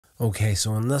Okay,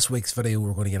 so in this week's video,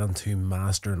 we're going to get into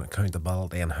mastering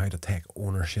accountability and how to take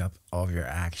ownership of your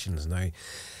actions. Now,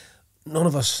 none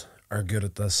of us are good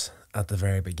at this at the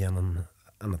very beginning,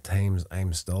 and at times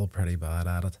I'm still pretty bad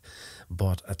at it,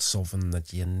 but it's something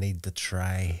that you need to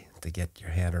try to get your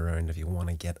head around if you want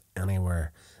to get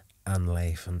anywhere in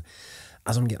life. And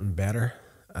as I'm getting better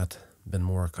at being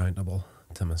more accountable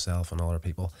to myself and other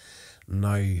people,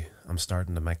 now I'm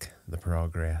starting to make the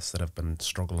progress that I've been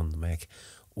struggling to make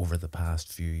over the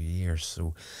past few years.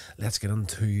 So let's get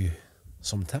into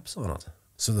some tips on it.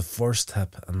 So the first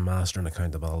tip in mastering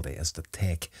accountability is to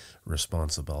take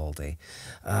responsibility.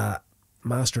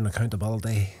 Mastering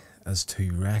accountability is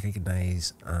to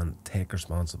recognize and take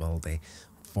responsibility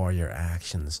for your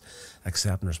actions.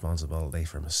 Accepting responsibility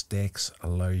for mistakes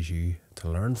allows you to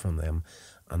learn from them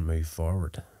and move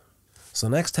forward. So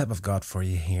the next tip I've got for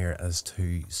you here is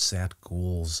to set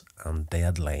goals and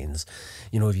deadlines.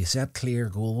 You know, if you set clear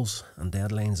goals and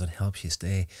deadlines, it helps you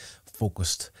stay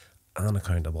focused and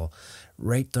accountable.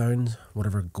 Write down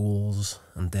whatever goals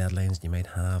and deadlines you might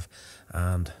have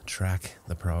and track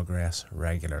the progress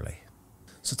regularly.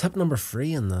 So tip number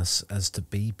 3 in this is to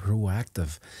be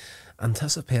proactive.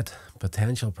 Anticipate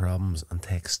potential problems and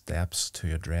take steps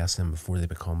to address them before they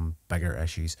become bigger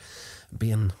issues.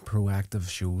 Being proactive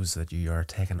shows that you are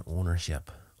taking ownership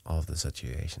of the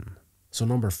situation. So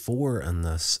number 4 in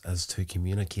this is to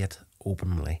communicate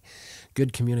openly.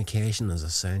 Good communication is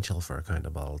essential for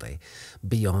accountability.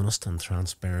 Be honest and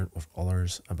transparent with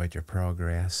others about your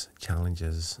progress,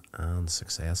 challenges and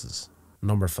successes.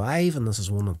 Number 5, and this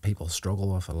is one that people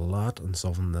struggle with a lot and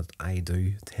something that I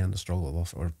do tend to struggle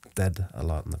with or did a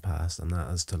lot in the past, and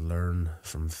that is to learn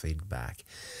from feedback.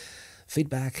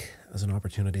 Feedback is an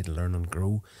opportunity to learn and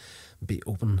grow. Be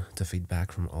open to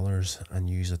feedback from others and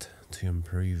use it to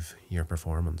improve your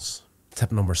performance.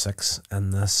 Tip number 6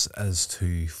 in this is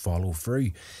to follow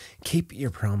through. Keep your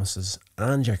promises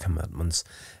and your commitments.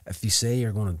 If you say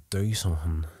you're going to do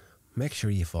something, make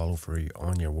sure you follow through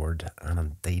on your word and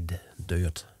indeed do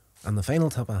it. And the final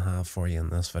tip I have for you in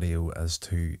this video is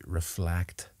to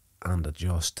reflect and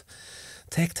adjust.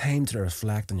 Take time to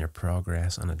reflect on your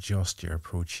progress and adjust your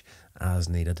approach as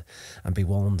needed, and be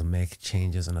willing to make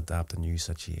changes and adapt to new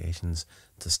situations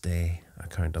to stay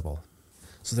accountable.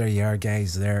 So there you are,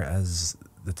 guys. There is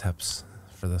the tips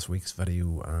for this week's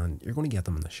video, and you're going to get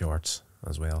them in the shorts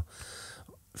as well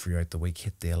throughout the week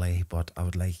daily, but I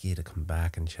would like you to come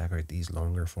back and check out these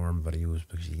longer form videos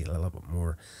because you get a little bit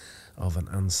more of an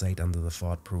insight into the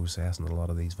thought process in a lot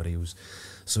of these videos.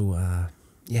 So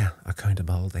yeah,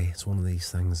 accountability, it's one of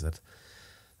these things that,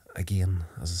 again,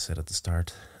 as I said at the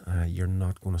start, you're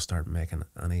not going to start making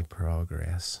any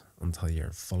progress until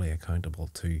you're fully accountable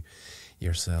to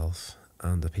yourself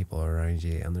and the people around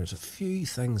you. And there's a few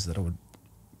things that I would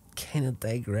kind of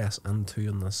digress into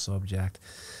in this subject,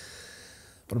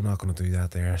 but I'm not going to do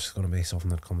that there. It's going to be something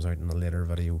that comes out in a later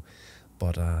video.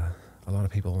 But a lot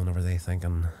of people, whenever they think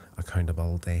in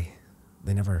accountability,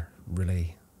 they never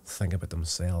really think about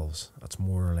themselves. It's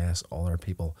more or less other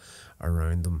people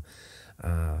around them.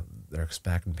 They're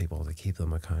expecting people to keep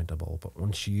them accountable. But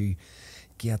once you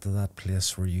get to that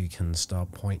place where you can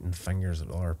stop pointing fingers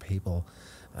at other people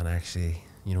and actually,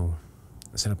 you know,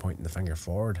 instead of pointing the finger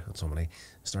forward at somebody,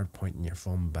 start pointing your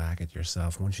thumb back at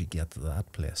yourself. Once you get to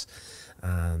that place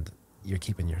and you're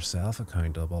keeping yourself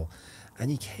accountable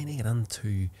and you kind of get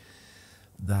into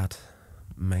that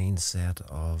mindset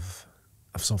of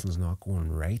if something's not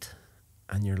going right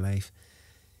in your life,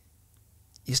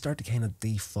 you start to kind of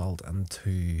default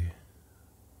into,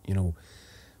 you know,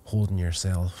 holding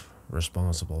yourself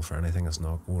responsible for anything that's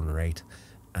not going right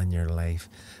in your life.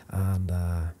 And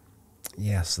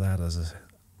yes, that is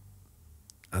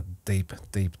a deep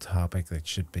topic that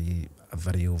should be a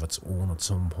video of its own at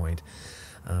some point.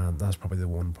 And that's probably the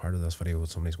one part of this video that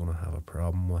somebody's going to have a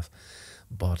problem with.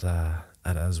 But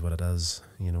it is what it is.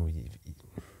 You know,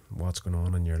 what's going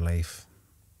on in your life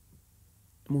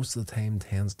most of the time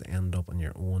tends to end up on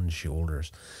your own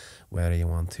shoulders, whether you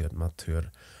want to admit to it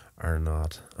or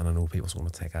not. And I know people's going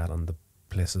to take that on the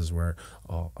places where,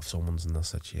 oh, if someone's in this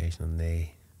situation and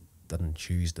they didn't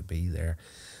choose to be there.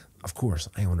 Of course,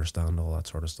 I understand all that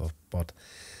sort of stuff, but,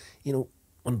 you know,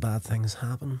 when bad things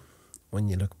happen, when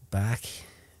you look back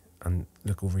and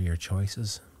look over your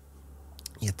choices,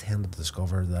 you tend to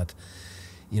discover that,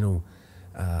 you know,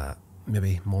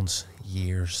 maybe months,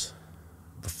 years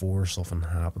before something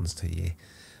happens to you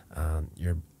and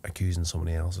you're accusing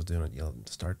somebody else of doing it, you'll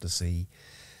start to see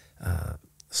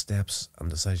steps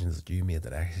and decisions that you made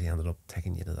that actually ended up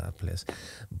taking you to that place.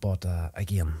 But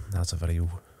again, that's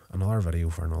another video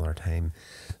for another time.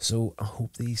 So I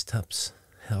hope these tips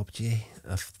helped you.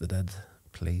 If they did,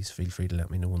 please feel free to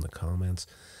let me know in the comments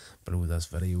below this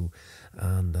video.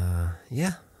 And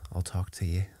yeah, I'll talk to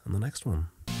you in the next one.